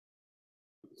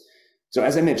So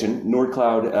as I mentioned,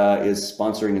 Nordcloud is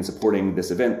sponsoring and supporting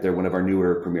this event. They're one of our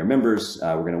newer premier members.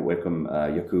 We're going to welcome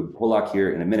Jakub Holak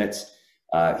here in a minute.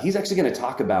 He's actually going to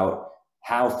talk about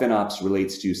how FinOps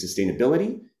relates to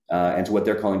sustainability and to what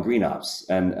they're calling green ops.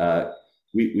 And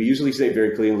we usually say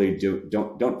very clearly,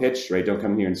 don't pitch, right? Don't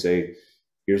come here and say,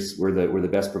 we're the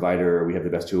best provider, or we have the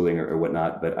best tooling, or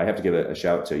whatnot. But I have to give a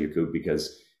shout to Jakub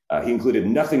because he included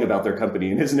nothing about their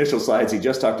company in his initial slides. He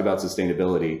just talked about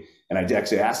sustainability. And I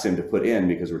actually asked him to put in,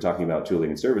 because we're talking about tooling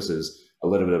and services, a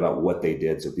little bit about what they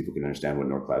did so people can understand what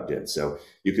Nordcloud did. So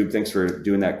Jakub, thanks for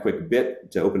doing that quick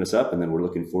bit to open us up. And then we're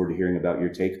looking forward to hearing about your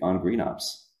take on green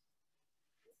ops.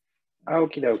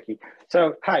 Okie dokie.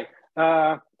 So, hi.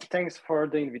 Thanks for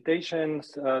the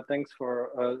invitations. Thanks for,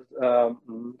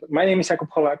 my name is Jakub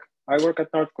Holak. I work at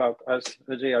Nordcloud, as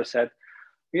JR said.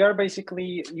 We are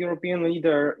basically European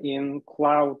leader in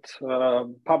cloud,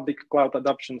 public cloud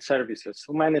adoption services,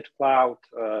 so managed cloud,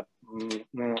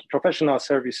 professional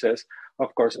services,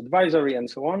 of course, advisory and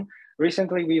so on.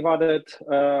 Recently, we've added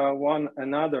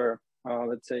another,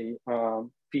 let's say,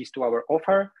 piece to our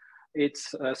offer.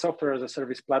 It's a software as a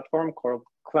service platform called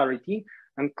Clarity.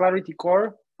 And Clarity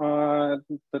Core,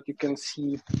 that you can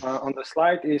see on the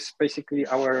slide, is basically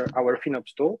our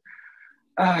FinOps tool.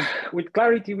 With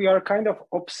Clarity, we are kind of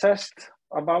obsessed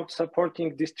about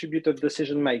supporting distributed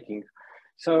decision making.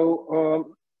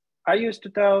 So I used to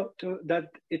tell that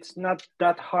it's not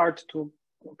that hard to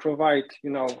provide,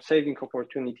 saving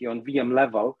opportunity on VM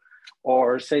level,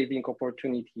 or saving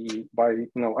opportunity by,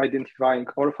 identifying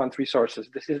orphaned resources.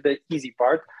 This is the easy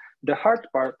part. The hard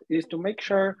part is to make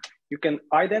sure you can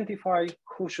identify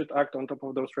who should act on top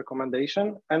of those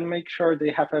recommendations and make sure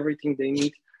they have everything they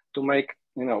need to make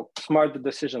smart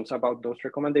decisions about those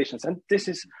recommendations. And this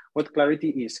is what Clarity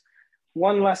is.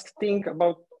 One last thing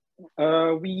about,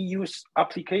 we use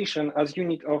application as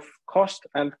unit of cost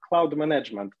and cloud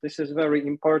management. This is very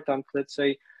important. Let's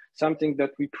say something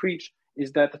that we preach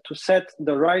is that to set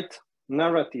the right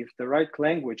narrative, the right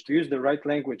language, to use the right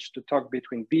language to talk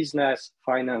between business,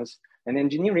 finance, and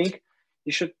engineering,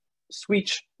 you should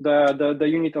switch the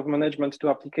unit of management to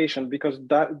application, because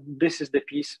this is the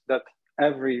piece that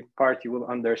every party will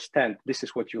understand. This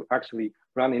is what you actually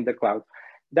run in the cloud.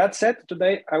 That said,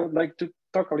 today I would like to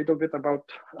talk a little bit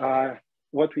about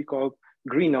what we call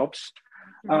green ops.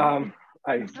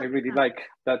 I really like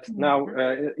that now.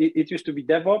 It used to be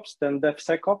DevOps, then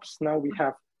DevSecOps. Now we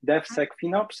have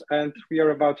DevSecFinOps, and we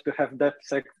are about to have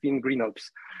DevSecFinGreenOps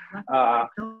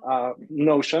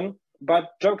notion. But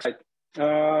jokes aside,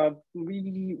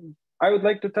 I would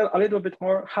like to tell a little bit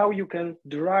more how you can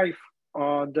drive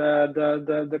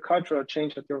the cultural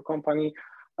change at your company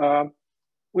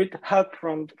with help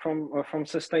from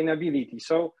sustainability.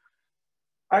 So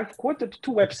I've quoted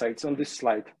two websites on this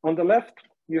slide. On the left,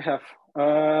 you have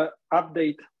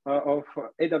update of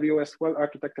AWS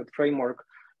well-architected framework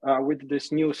with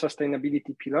this new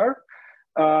sustainability pillar.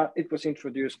 It was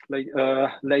introduced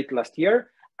late last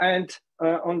year. And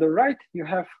on the right, you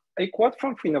have a quote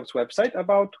from FinOps website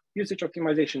about usage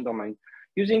optimization domain.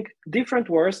 Using different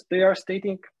words, they are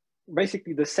stating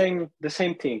basically the same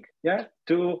thing. Yeah,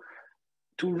 to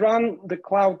run the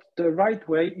cloud the right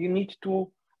way, you need to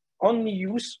only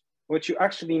use what you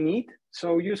actually need.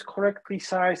 So use correctly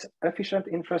sized, efficient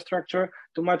infrastructure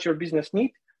to match your business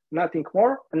need, nothing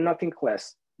more and nothing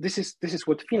less. This is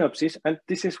what FinOps is, and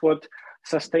this is what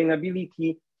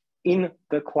sustainability in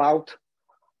the cloud.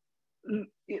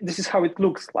 This is how it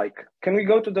looks like. Can we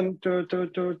go to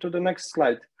the next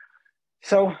slide?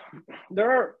 So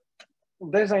there are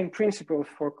design principles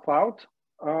for cloud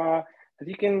that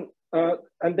you can,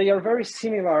 and they are very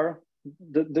similar.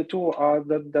 The two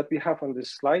that we have on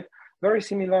this slide, very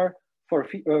similar for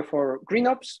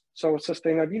GreenOps, so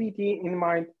sustainability in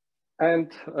mind,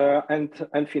 and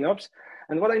FinOps.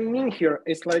 And what I mean here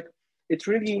is it's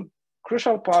really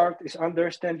crucial part is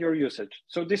understand your usage.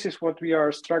 So this is what we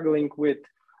are struggling with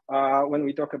when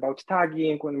we talk about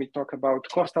tagging, when we talk about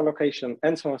cost allocation,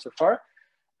 and so on and so forth.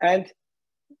 And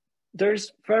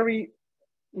there's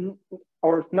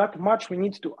not much we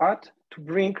need to add to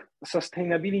bring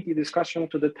sustainability discussion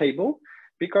to the table,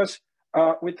 because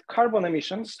with carbon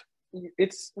emissions,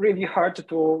 it's really hard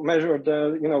to measure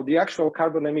the actual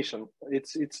carbon emission.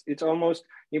 It's almost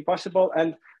impossible,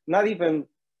 and not even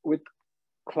with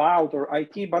cloud or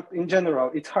IT, but in general,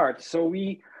 it's hard. So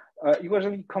we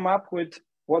usually come up with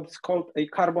what's called a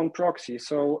carbon proxy.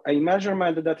 So a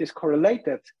measurement that is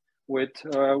correlated with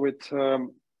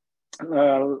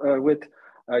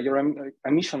your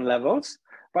emission levels,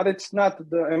 but it's not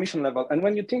the emission level. And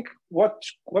when you think what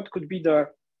could be the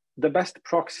best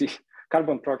proxy,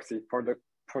 carbon proxy for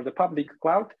the public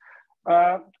cloud,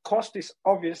 Cost is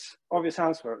obvious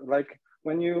answer. Like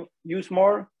when you use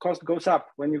more, cost goes up.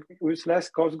 When you use less,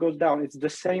 cost goes down. It's the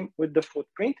same with the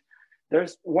footprint.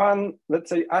 There's one, let's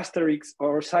say, asterisk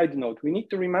or side note. We need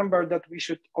to remember that we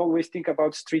should always think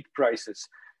about street prices,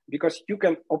 because you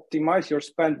can optimize your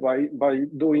spend by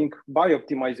doing buy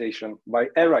optimization, by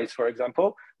arrays, for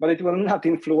example, but it will not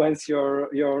influence your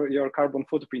carbon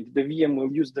footprint. The VM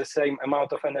will use the same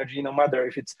amount of energy, no matter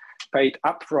if it's paid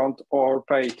upfront or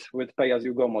paid with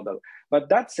pay-as-you-go model. But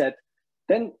that said,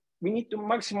 then we need to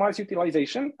maximize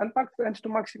utilization, and to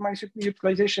maximize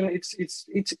utilization,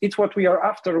 it's what we are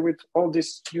after with all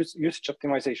this usage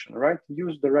optimization, right?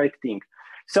 Use the right thing.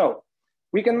 So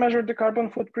we can measure the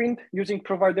carbon footprint using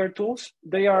provider tools.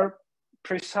 They are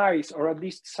precise, or at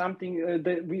least something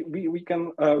that we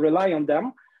can rely on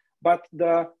them, but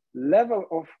the level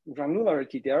of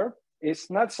granularity there is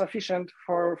not sufficient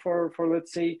for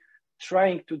let's say,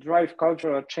 trying to drive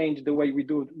cultural change the way we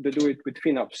do it with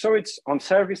FinOps. So it's on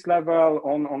service level,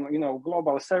 on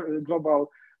global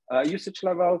usage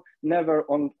level, never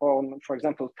on for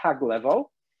example tag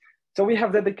level. So we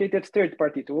have dedicated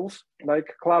third-party tools like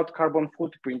Cloud Carbon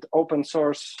Footprint, open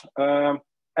source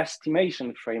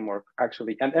estimation framework,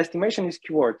 actually. And estimation is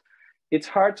keyword. It's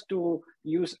hard to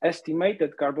use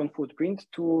estimated carbon footprint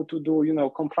to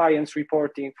do compliance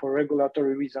reporting for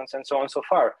regulatory reasons and so on so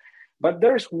far. But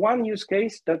there's one use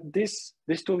case that this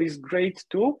tool is great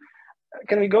too.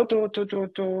 Can we go to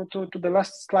the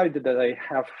last slide that I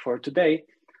have for today?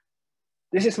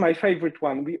 This is my favorite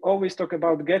one. We always talk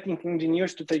about getting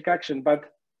engineers to take action,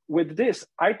 but with this,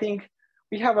 I think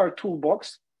we have our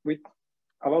toolbox with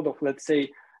a lot of, let's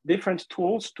say, different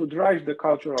tools to drive the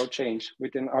cultural change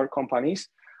within our companies.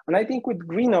 And I think with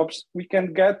GreenOps, we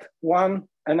can get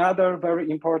another very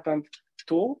important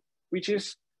tool, which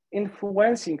is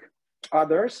influencing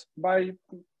others by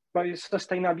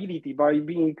sustainability, by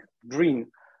being green,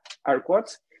 air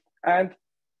quotes. And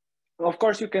of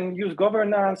course, you can use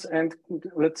governance and,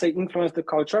 let's say, influence the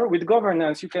culture. With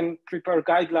governance, you can prepare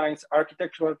guidelines,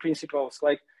 architectural principles,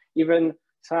 like even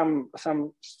some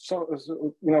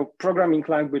programming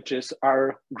languages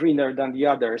are greener than the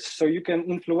others. So you can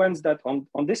influence that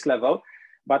on this level.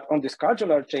 But on this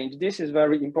cultural change, this is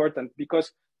very important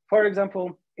because, for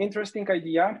example, interesting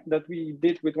idea that we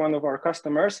did with one of our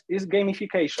customers is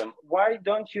gamification. Why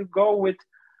don't you go with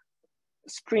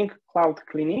Spring Cloud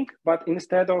cleaning, but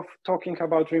instead of talking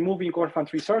about removing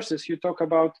orphaned resources, you talk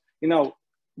about,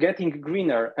 getting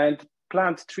greener and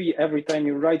plant tree every time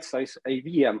you right size a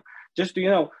VM, just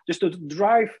to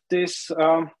drive this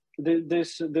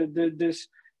this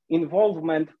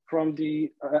involvement from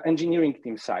the engineering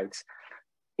team sides.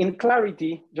 In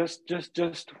clarity,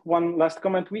 just one last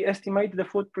comment. We estimate the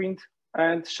footprint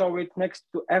and show it next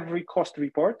to every cost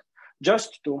report,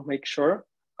 just to make sure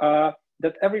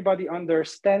that everybody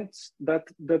understands that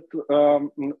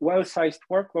well-sized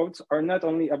workloads are not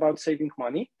only about saving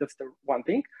money. That's the one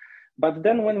thing, but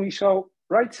then when we show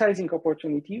right-sizing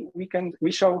opportunity,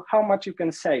 we show how much you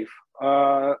can save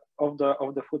of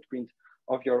the footprint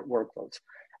of your workloads.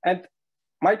 And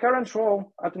my current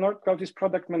role at Nordcloud is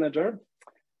product manager.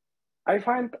 I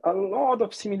find a lot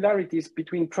of similarities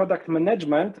between product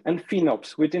management and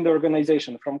FinOps within the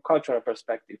organization from cultural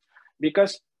perspective,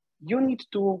 because you need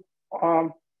to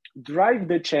drive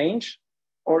the change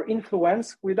or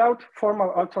influence without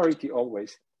formal authority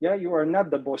always. Yeah, you are not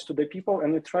the boss to the people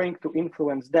and you're trying to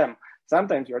influence them.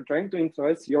 Sometimes you're trying to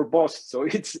influence your boss, so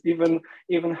it's even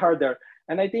harder.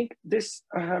 And I think this,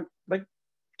 like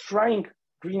trying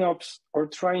GreenOps or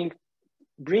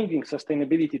bringing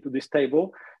sustainability to this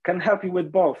table can help you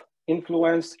with both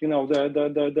influence,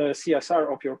 the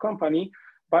CSR of your company,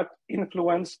 but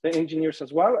influence the engineers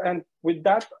as well. And with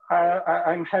that,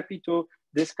 I'm happy to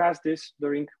discuss this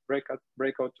during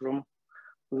breakout room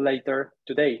later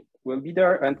today. We'll be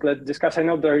there and let's discuss. I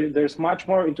know there's much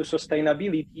more into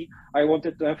sustainability. I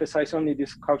wanted to emphasize only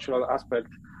this cultural aspect,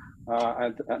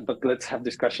 but let's have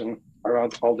discussion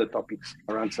around all the topics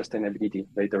around sustainability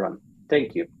later on.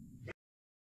 Thank you.